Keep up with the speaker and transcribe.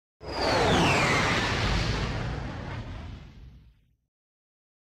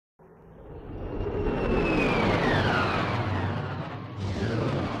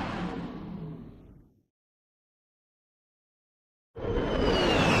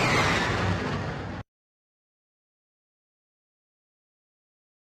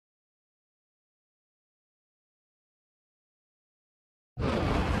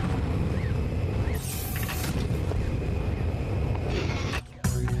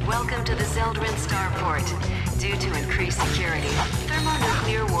Welcome to the Zeldrin Starport. Due to increased security,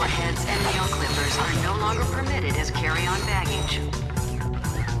 thermonuclear warheads and nail clippers are no longer permitted as carry-on baggage.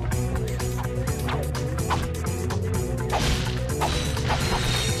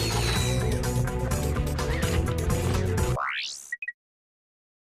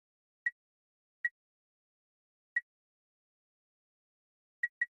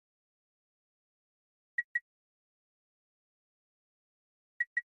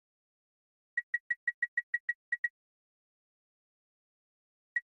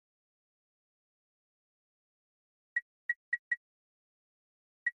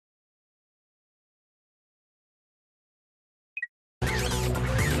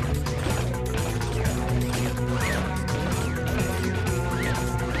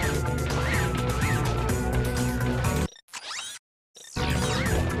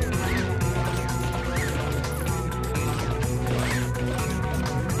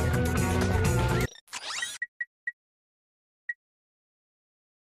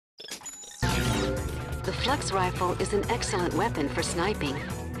 The Flux Rifle is an excellent weapon for sniping.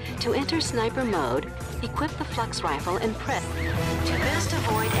 To enter sniper mode, equip the Flux Rifle and press. To best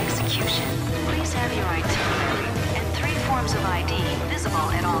avoid execution, please have your itinerary and 3 forms of ID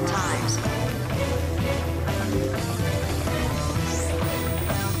visible at all times.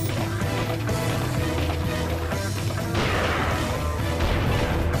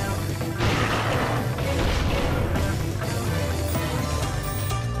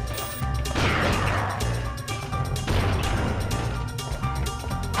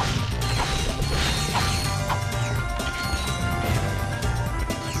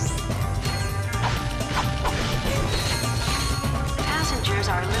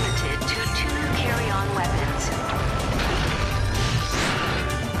 Are limited to 2 carry-on weapons.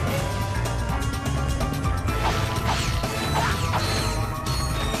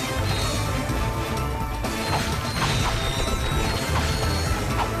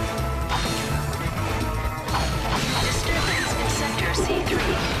 Disturbance in Sector C3.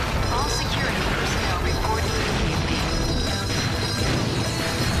 All security personnel report immediately.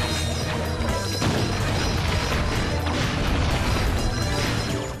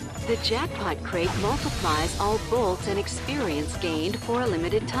 The jackpot crate multiplies all bolts and experience gained for a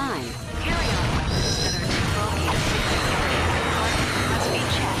limited time. Carry-on weapons that are too bulky to fit in the area must be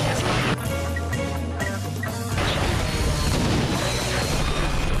checked as well.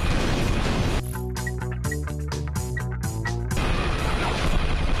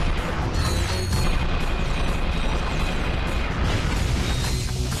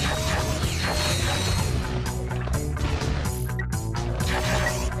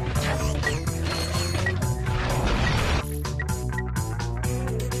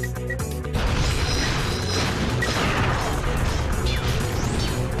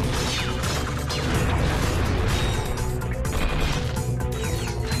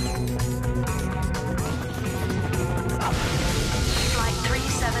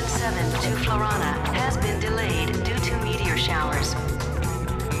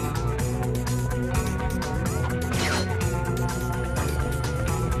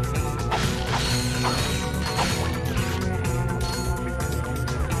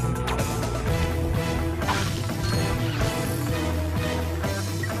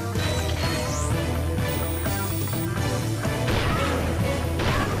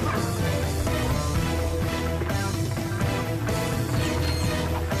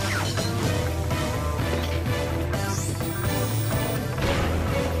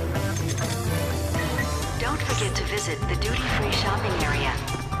 Visit the duty-free shopping area.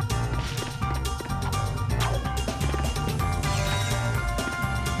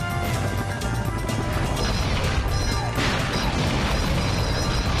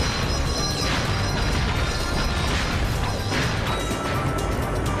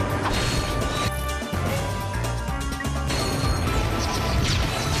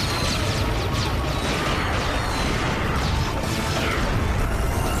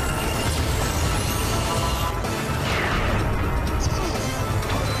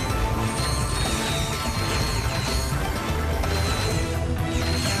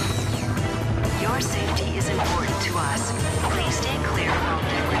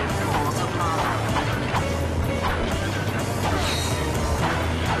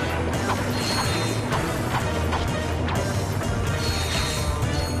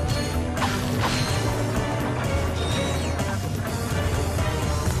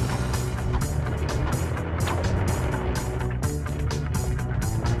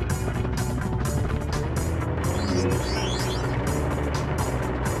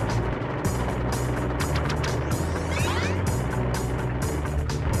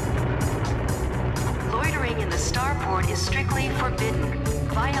 Starport is strictly forbidden.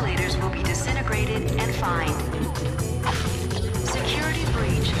 Violators will be disintegrated and fined. Security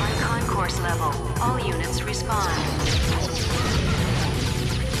breach on concourse level. All units respond.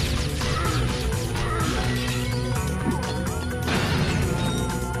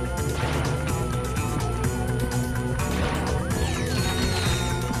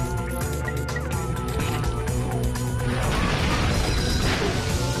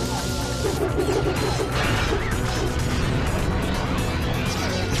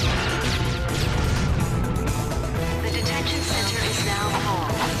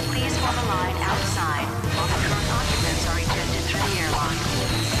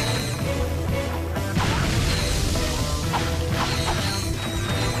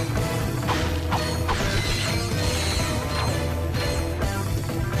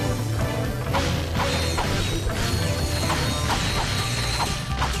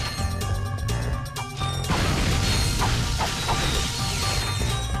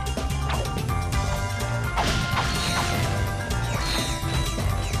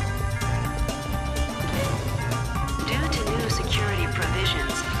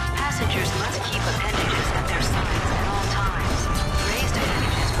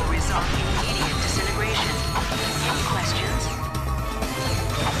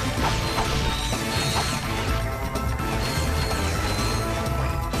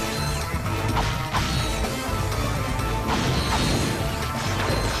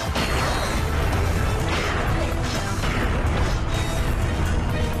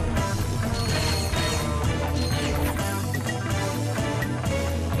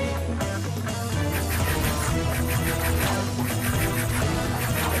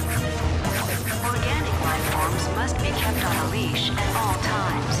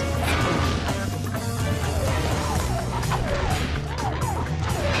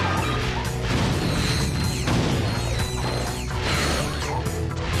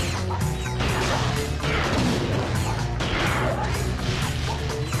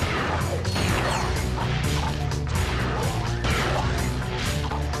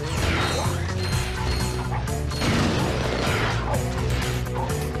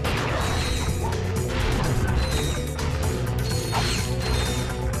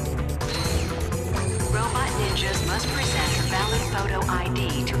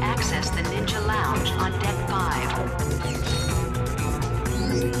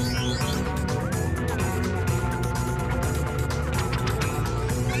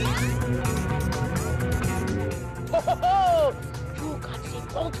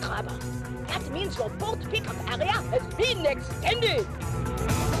 That means your boat pickup area has been extended.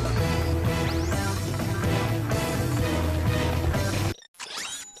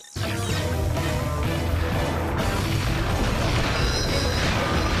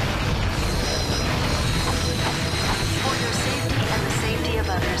 For your safety and the safety of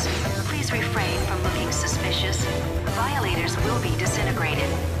others, please refrain from looking suspicious. Violators will be disintegrated.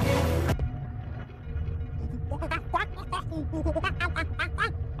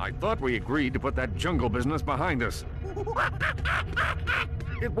 I thought we agreed to put that jungle business behind us.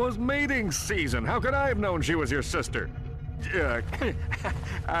 It was mating season. How could I have known she was your sister?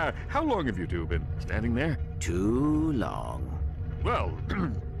 How long have you two been standing there? Too long. Well,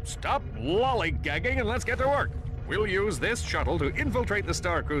 stop lollygagging and let's get to work. We'll use this shuttle to infiltrate the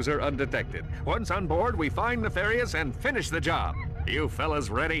Star Cruiser undetected. Once on board, we find Nefarious and finish the job. You fellas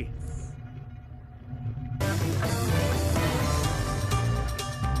ready?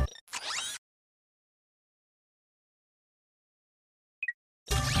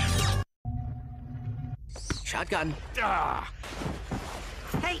 Shotgun. Ah!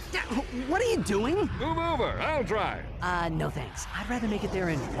 Hey, what are you doing? Move over, I'll drive. No thanks. I'd rather make it there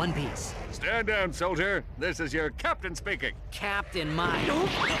in one piece. Stand down, soldier. This is your captain speaking. Captain, my...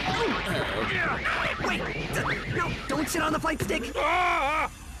 Wait! No, don't sit on the flight stick! Ah!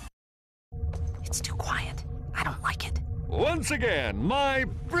 It's too quiet. I don't like it. Once again, my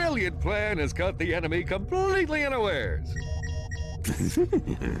brilliant plan has caught the enemy completely unawares.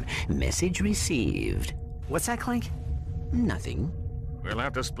 Message received. What's that, Clank? Nothing. We'll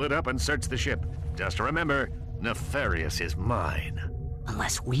have to split up and search the ship. Just remember, Nefarious is mine.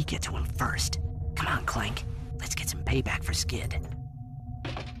 Unless we get to him first. Come on, Clank. Let's get some payback for Skid.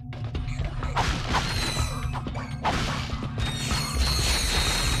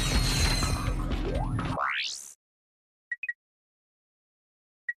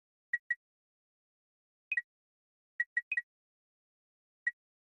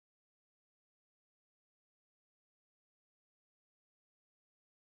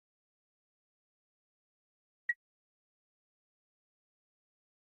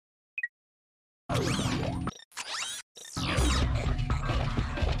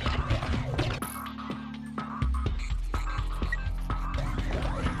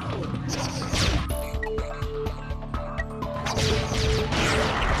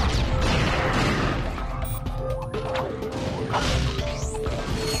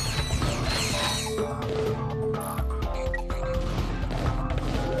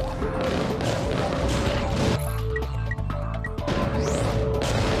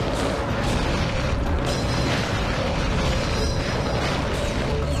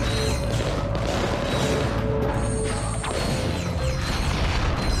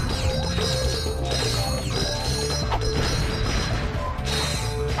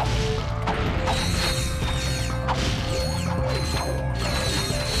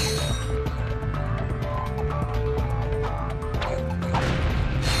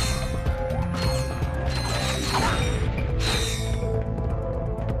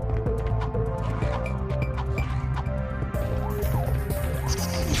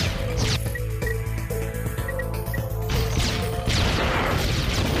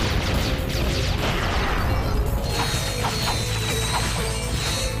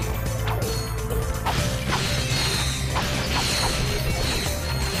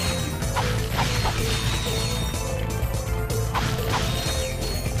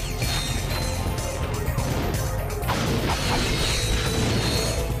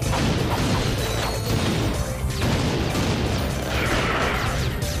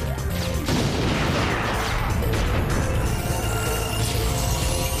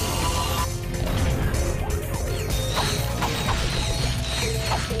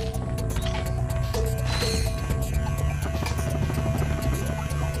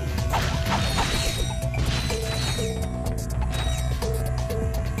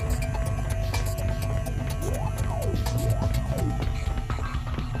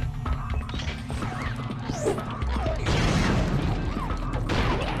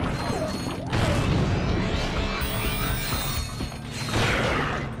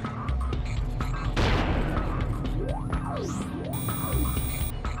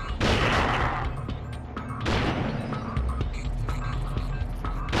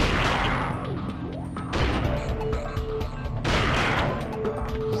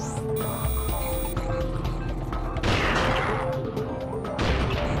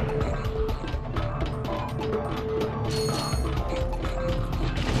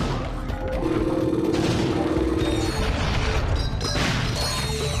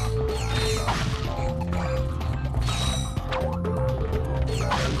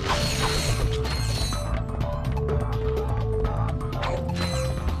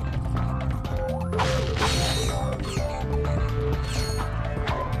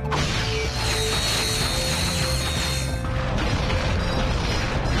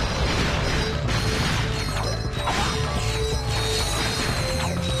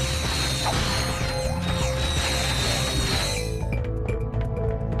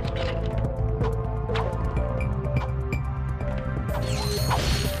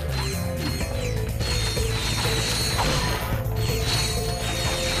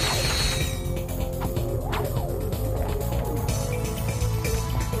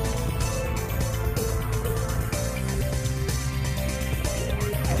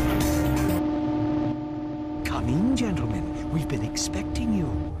 expecting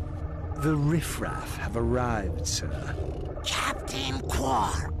you. The riffraff have arrived, sir. Captain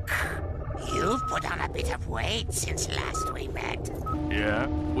Qwark, you've put on a bit of weight since last we met. Yeah?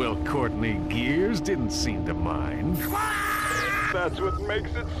 Well, Courtney Gears didn't seem to mind. That's what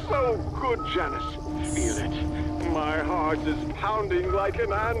makes it so good, Janice. Feel it. My heart is pounding like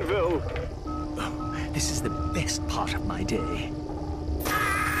an anvil. Oh, this is the best part of my day.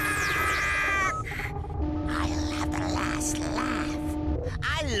 I'll have the last laugh.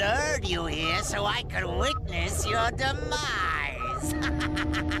 I lured you here so I could witness your demise.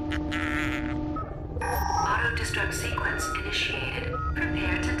 Auto-destruct sequence initiated.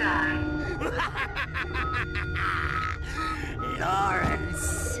 Prepare to die.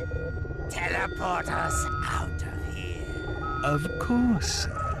 Lawrence, teleport us out of here. Of course,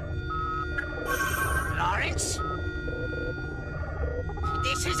 sir. Lawrence?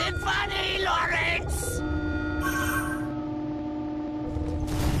 This isn't funny, Lawrence!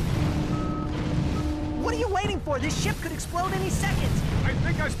 What are you waiting for? This ship could explode any second. I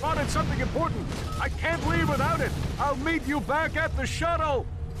think I spotted something important. I can't leave without it. I'll meet you back at the shuttle.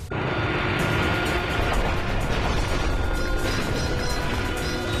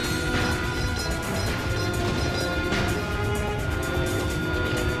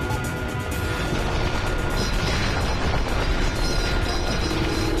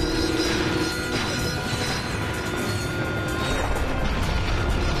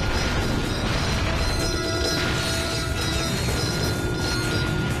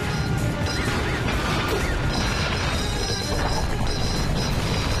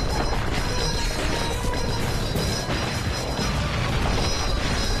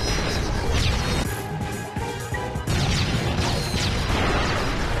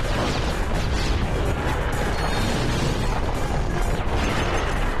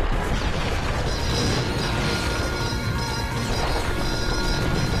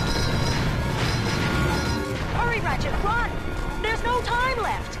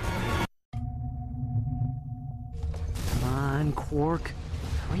 Qwark.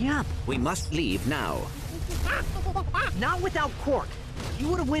 Hurry up. We must leave now. Not without Qwark. He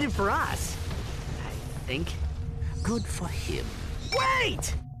would have waited for us. I think. Good for him.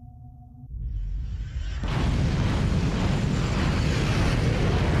 Wait!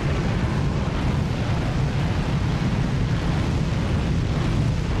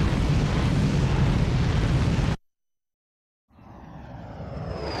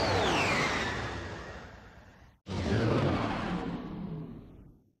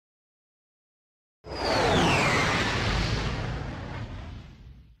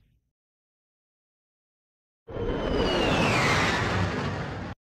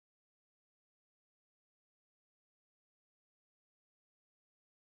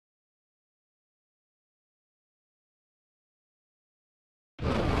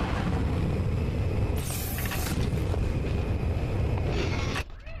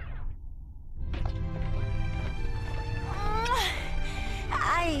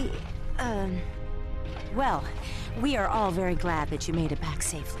 Well, we are all very glad that you made it back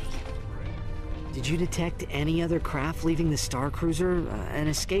safely. Did you detect any other craft leaving the Star Cruiser? An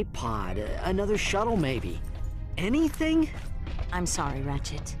escape pod? Another shuttle, maybe? Anything? I'm sorry,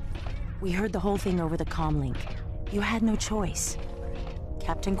 Ratchet. We heard the whole thing over the comlink. You had no choice.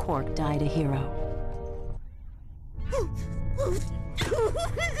 Captain Qwark died a hero.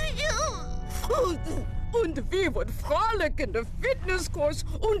 Und wir would frolic in the fitness course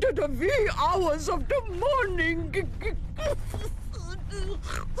under the wee hours of the morning.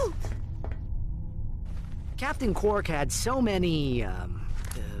 Captain Qwark had so many,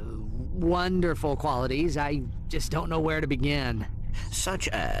 wonderful qualities, I just don't know where to begin. Such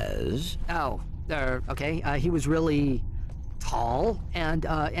as? Oh, okay, he was really tall, and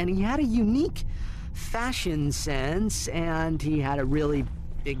he had a unique fashion sense, and he had a really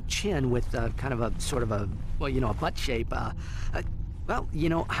big chin with kind of a sort of a, well, you know, a butt shape. Well, you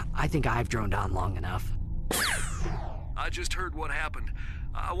know, I think I've droned on long enough. I just heard what happened.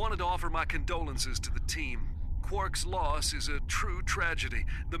 I wanted to offer my condolences to the team. Qwark's loss is a true tragedy.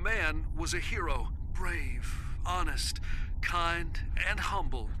 The man was a hero. Brave, honest, kind, and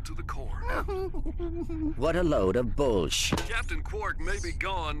humble to the core. What a load of bullshit. Captain Qwark may be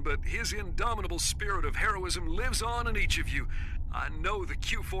gone, but his indomitable spirit of heroism lives on in each of you. I know the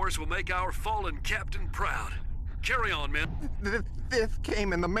Q-Force will make our fallen captain proud. Carry on, men. This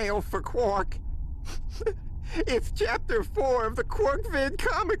came in the mail for Qwark. It's Chapter 4 of the Qwarkvid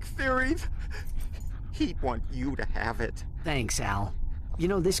comic series. He'd want you to have it. Thanks, Al. You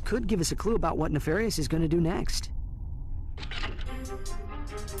know, this could give us a clue about what Nefarious is going to do next.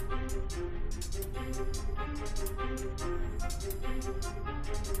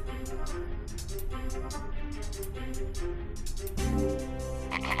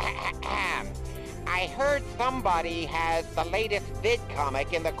 I heard somebody has the latest vid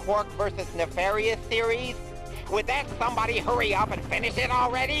comic in the Qwark vs. Nefarious series. Would that somebody hurry up and finish it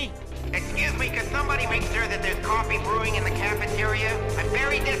already? Excuse me, could somebody make sure that there's coffee brewing in the cafeteria? I'm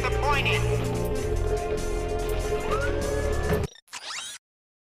very disappointed.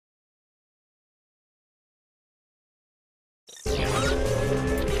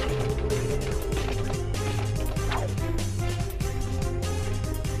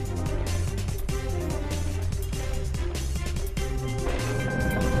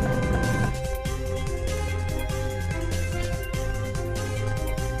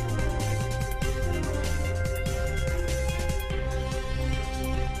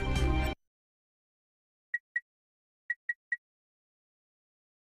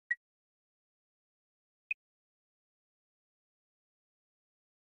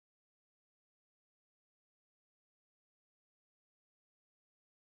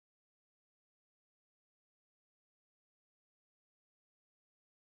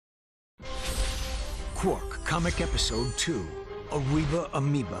 Qwark, Comic Episode 2, Arriba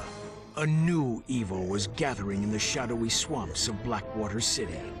Amoeba. A new evil was gathering in the shadowy swamps of Blackwater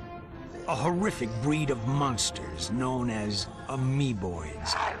City. A horrific breed of monsters known as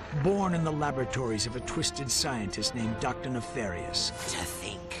amoeboids, born in the laboratories of a twisted scientist named Dr. Nefarious. To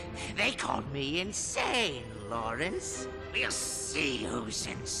think, they called me insane, Lawrence. We'll see who's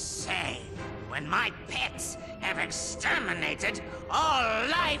insane when my pets have exterminated all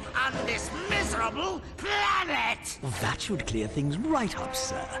life on this miserable planet! That should clear things right up,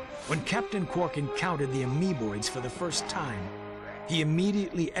 sir. When Captain Qwark encountered the amoeboids for the first time, he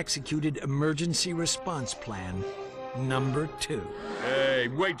immediately executed Emergency Response Plan number 2. Hey,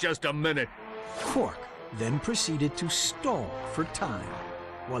 wait just a minute. Qwark then proceeded to stall for time,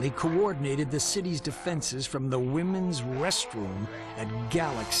 while he coordinated the city's defenses from the women's restroom at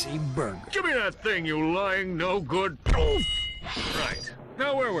Galaxy Burger. Give me that thing, you lying no-good oof! Right.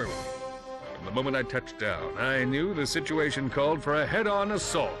 Now, where were we? From the moment I touched down, I knew the situation called for a head-on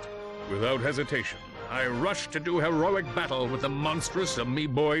assault. Without hesitation, I rushed to do heroic battle with the monstrous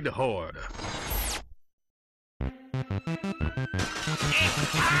amoeboid horde.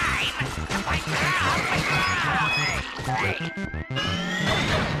 It's time to fight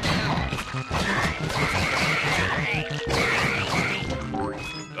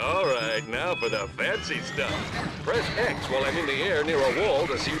All right, now for the fancy stuff. Press X while I'm in the air near a wall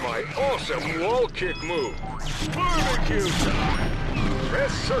to see my awesome wall kick move. Barbecue time!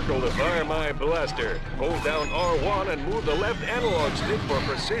 Press circle to fire my blaster. Hold down R1 and move the left analog stick for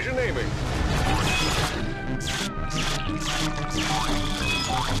precision aiming.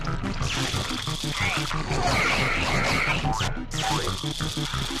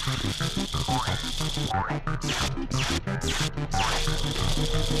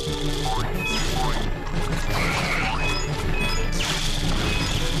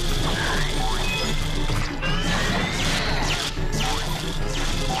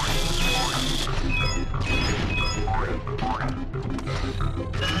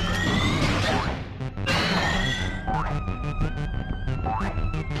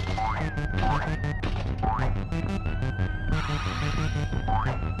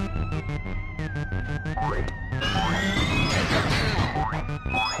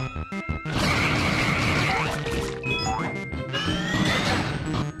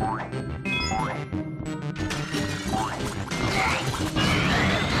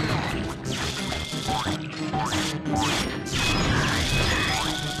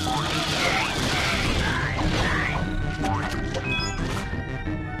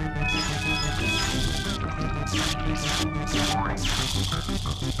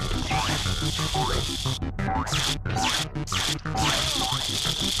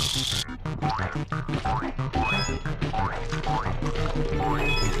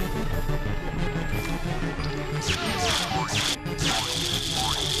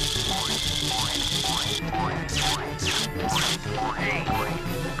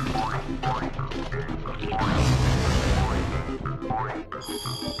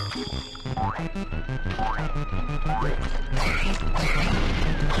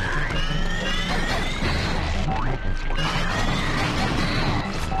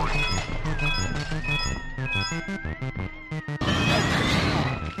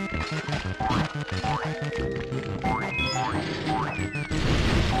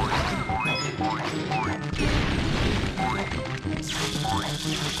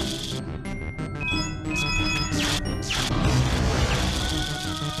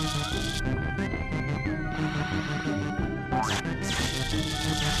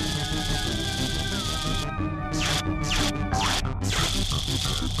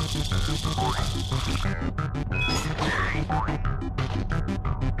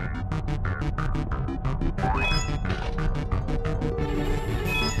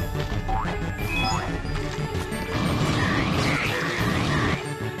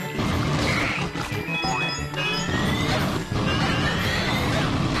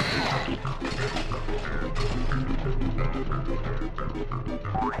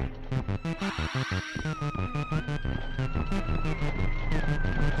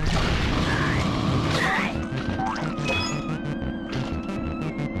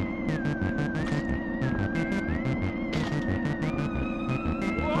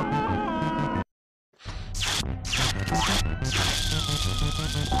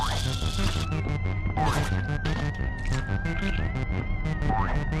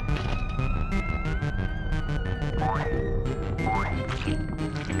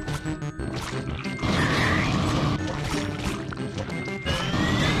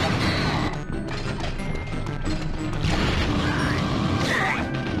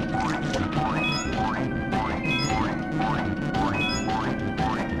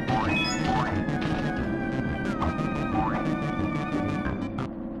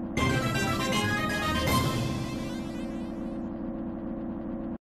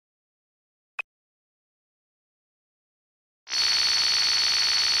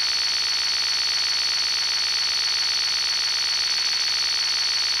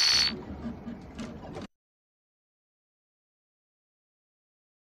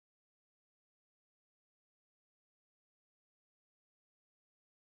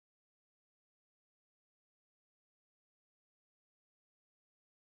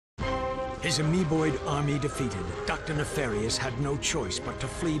 His amoeboid army defeated, Dr. Nefarious had no choice but to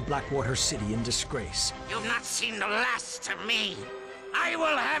flee Blackwater City in disgrace. You've not seen the last of me. I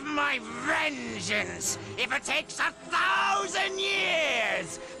will have my vengeance if it takes 1,000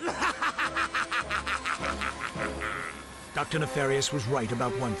 years! Dr. Nefarious was right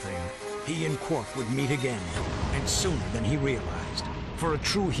about one thing. He and Qwark would meet again, and sooner than he realized. For a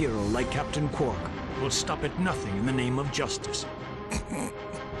true hero like Captain Qwark will stop at nothing in the name of justice.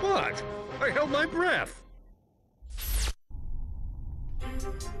 What? I held my breath.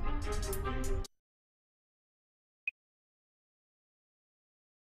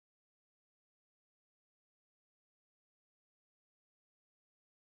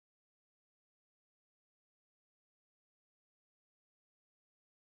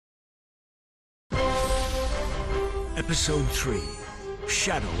 Episode 3,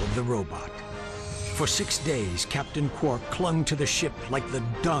 Shadow of the Robot. For 6 days, Captain Qwark clung to the ship like the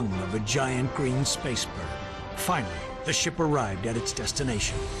dung of a giant green space bird. Finally, the ship arrived at its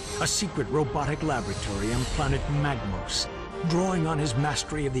destination, a secret robotic laboratory on planet Magmos. Drawing on his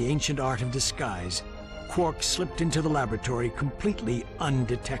mastery of the ancient art of disguise, Qwark slipped into the laboratory completely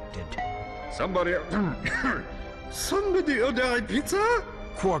undetected. Somebody ordered pizza?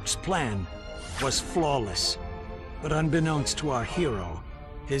 Qwark's plan was flawless, but unbeknownst to our hero,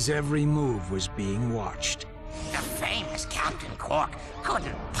 his every move was being watched. The famous Captain Qwark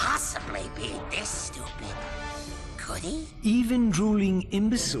couldn't possibly be this stupid, could he? Even drooling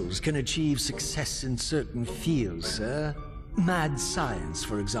imbeciles can achieve success in certain fields, sir. Mad science,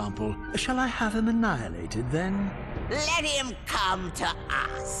 for example. Shall I have him annihilated, then? Let him come to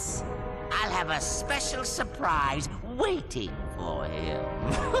us. I'll have a special surprise waiting for him.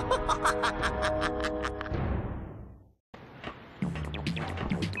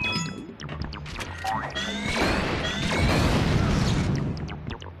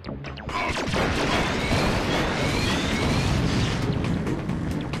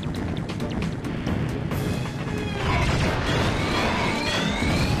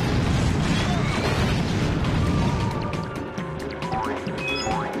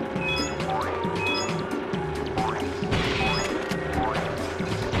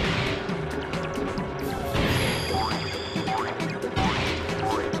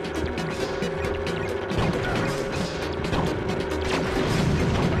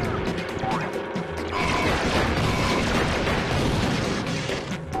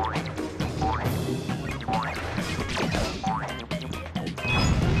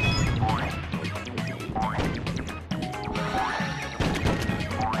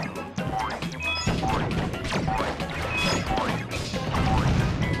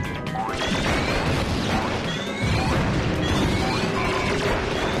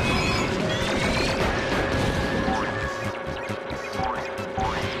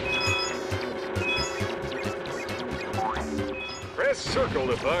 Circle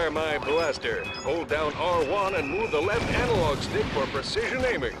to fire my blaster. Hold down R1 and move the left analog stick for precision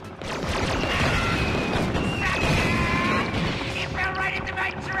aiming. He fell right into my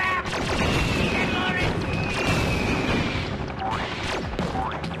trap! See that, Lawrence?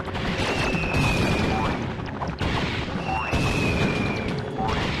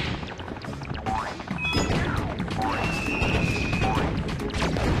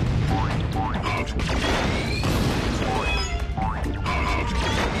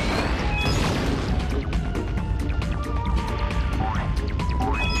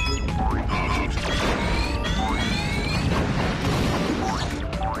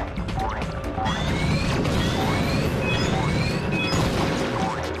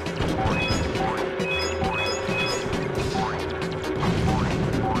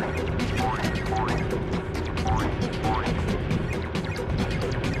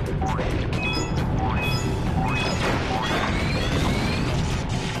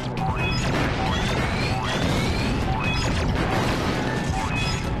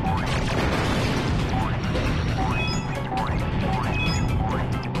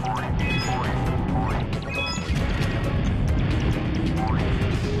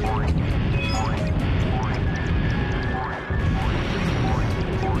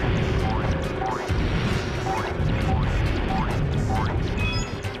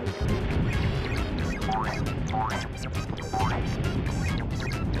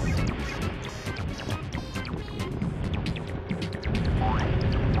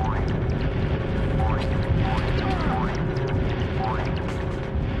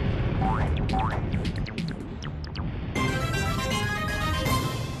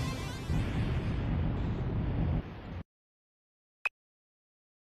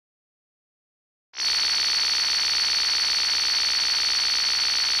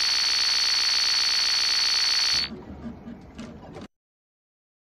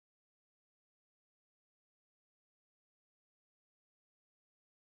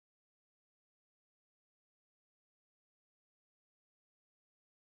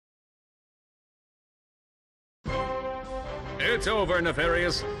 It's over,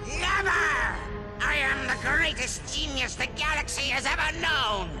 Nefarious. Never! I am the greatest genius the galaxy has ever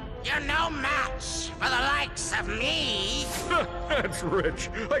known. You're no match for the likes of me. That's rich.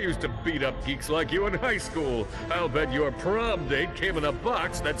 I used to beat up geeks like you in high school. I'll bet your prom date came in a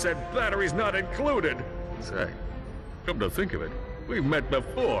box that said batteries not included. Say, come to think of it, we've met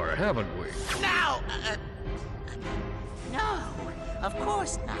before, haven't we? No, of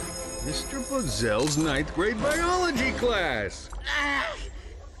course not. Mr. Buzel's 9th grade biology class. I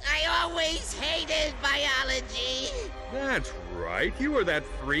always hated biology. That's right. You were that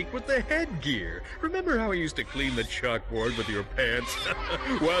freak with the headgear. Remember how I used to clean the chalkboard with your pants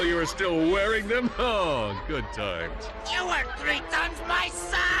while you were still wearing them? Oh, good times. You were 3 times my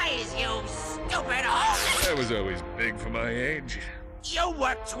size, you stupid hole. I was always big for my age. You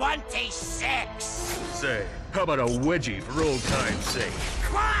were 26. Say, how about a wedgie for old time's sake?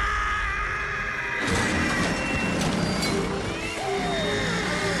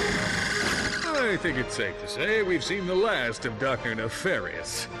 I think it's safe to say we've seen the last of Dr.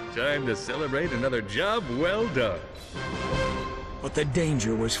 Nefarious. Time to celebrate another job well done. But the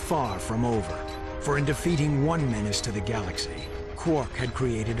danger was far from over. For in defeating one menace to the galaxy, Qwark had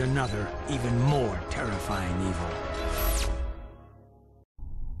created another, even more terrifying evil.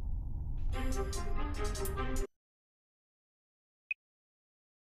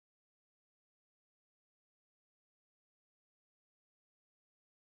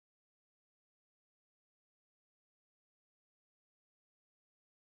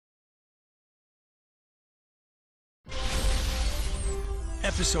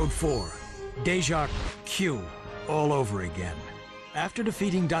 Episode 4, Deja Q, all over again. After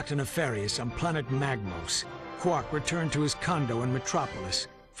defeating Dr. Nefarious on planet Magmos, Qwark returned to his condo in Metropolis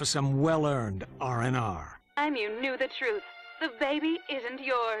for some well-earned R&R. You knew the truth. The baby isn't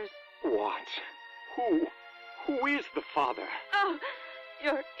yours. What? Who is the father? Oh,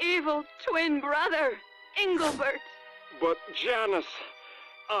 your evil twin brother, Engelbert. But Janice,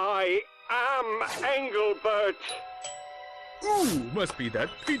 I am Engelbert. Ooh, must be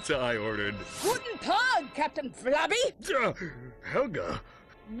that pizza I ordered. Guten Tag, Captain Flabby. Helga,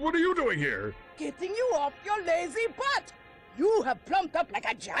 what are you doing here? Getting you off your lazy butt. You have plumped up like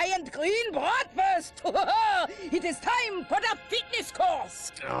a giant green bratwurst. It is time for the fitness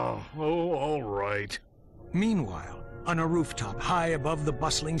course. Oh, all right. Meanwhile, on a rooftop high above the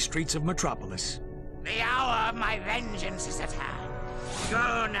bustling streets of Metropolis. The hour of my vengeance is at hand.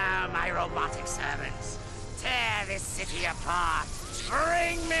 Go now, my robotic servants. Tear this city apart.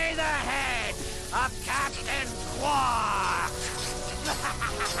 Bring me the head of Captain Qwark.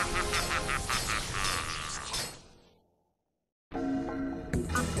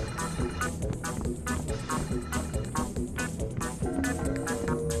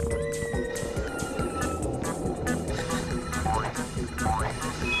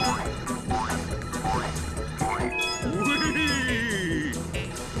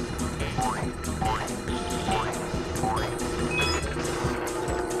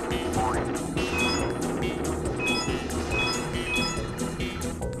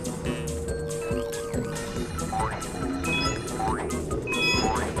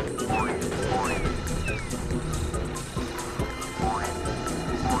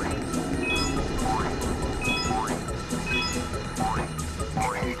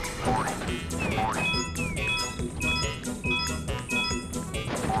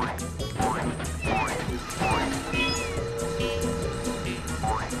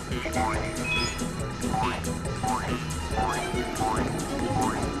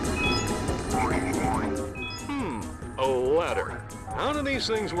 A ladder. How do these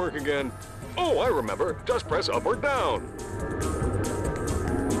things work again? Oh, I remember. Just press up or down.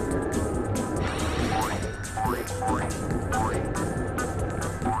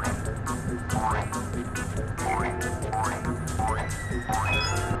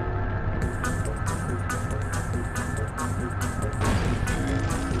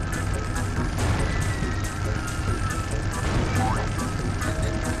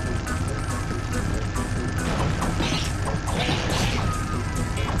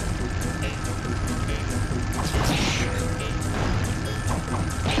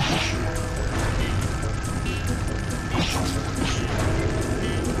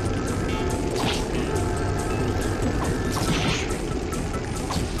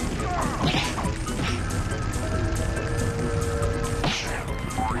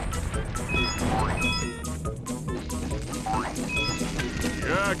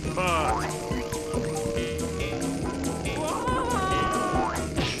 Jackpot!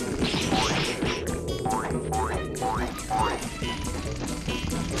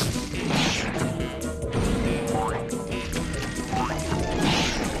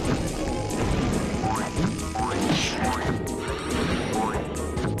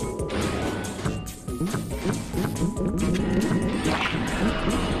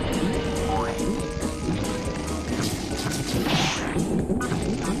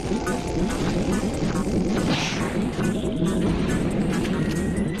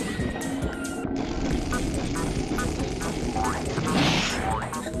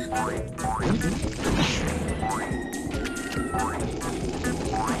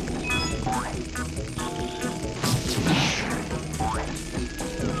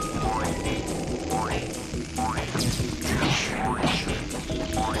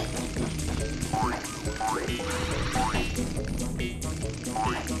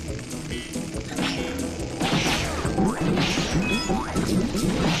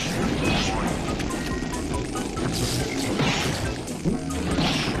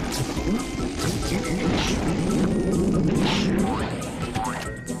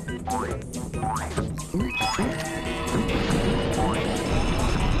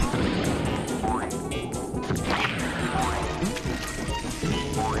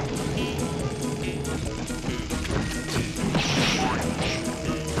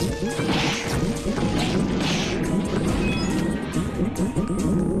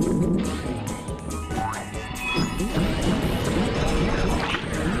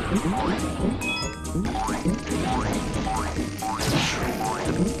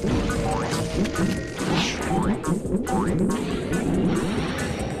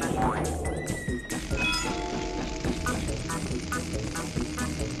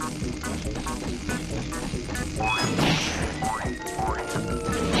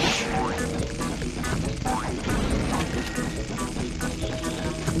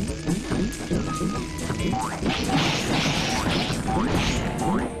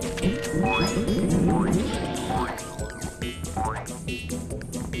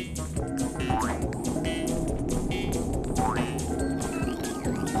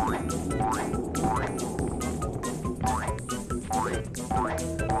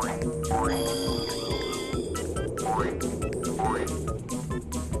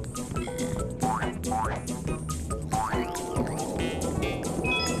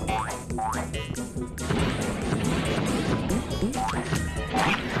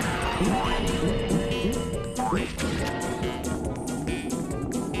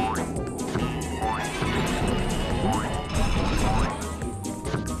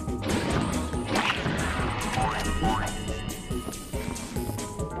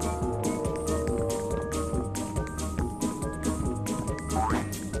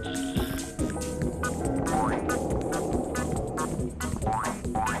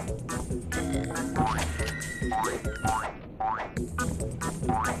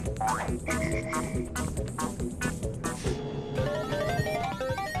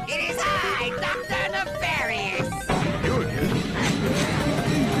 It is I, Dr. Nefarious! You again?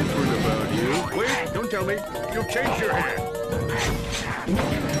 Different about you. Wait, don't tell me. You've changed your hair.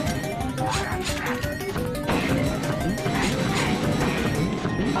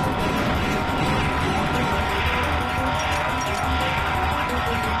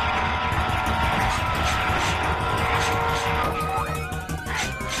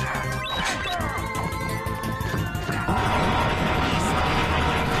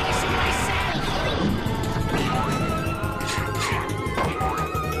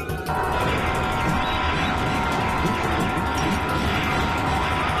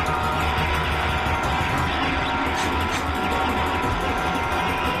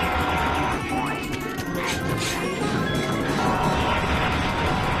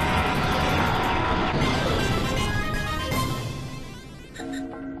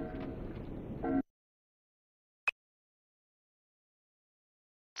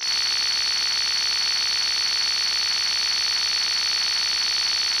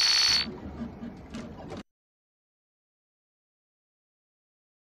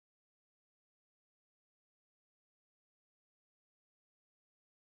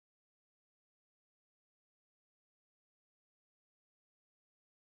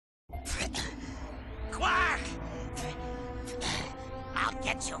 Qwark! I'll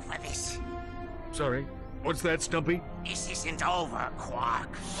get you for this. Sorry. What's that, Stumpy? This isn't over, Qwark.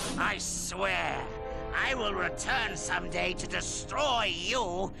 I swear, I will return someday to destroy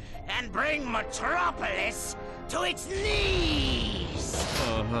you and bring Metropolis to its knees!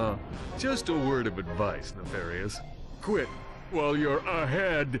 Uh-huh. Just a word of advice, Nefarious. Quit while you're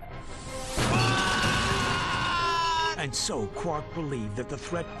ahead. And so Qwark believed that the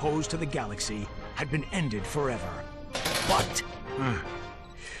threat posed to the galaxy had been ended forever. But...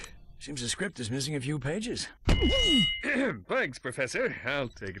 seems the script is missing a few pages. Thanks, Professor. I'll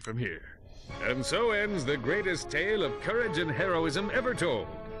take it from here. And so ends the greatest tale of courage and heroism ever told.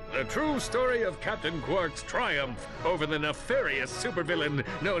 The true story of Captain Qwark's triumph over the nefarious supervillain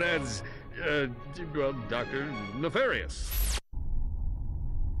known as, well, Dr. Nefarious.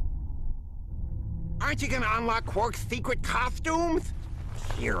 Aren't you gonna unlock Qwark's secret costumes?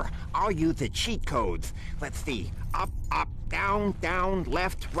 Here, I'll use the cheat codes. Let's see. Up, up, down, down,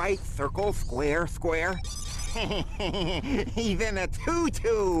 left, right, circle, square, square. He's in a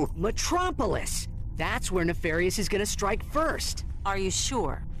tutu! Metropolis! That's where Nefarious is gonna strike first. Are you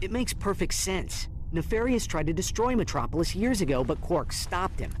sure? It makes perfect sense. Nefarious tried to destroy Metropolis years ago, but Qwark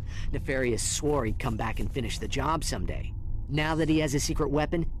stopped him. Nefarious swore he'd come back and finish the job someday. Now that he has a secret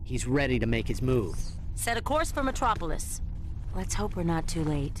weapon, he's ready to make his move. Set a course for Metropolis. Let's hope we're not too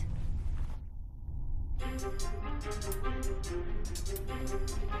late.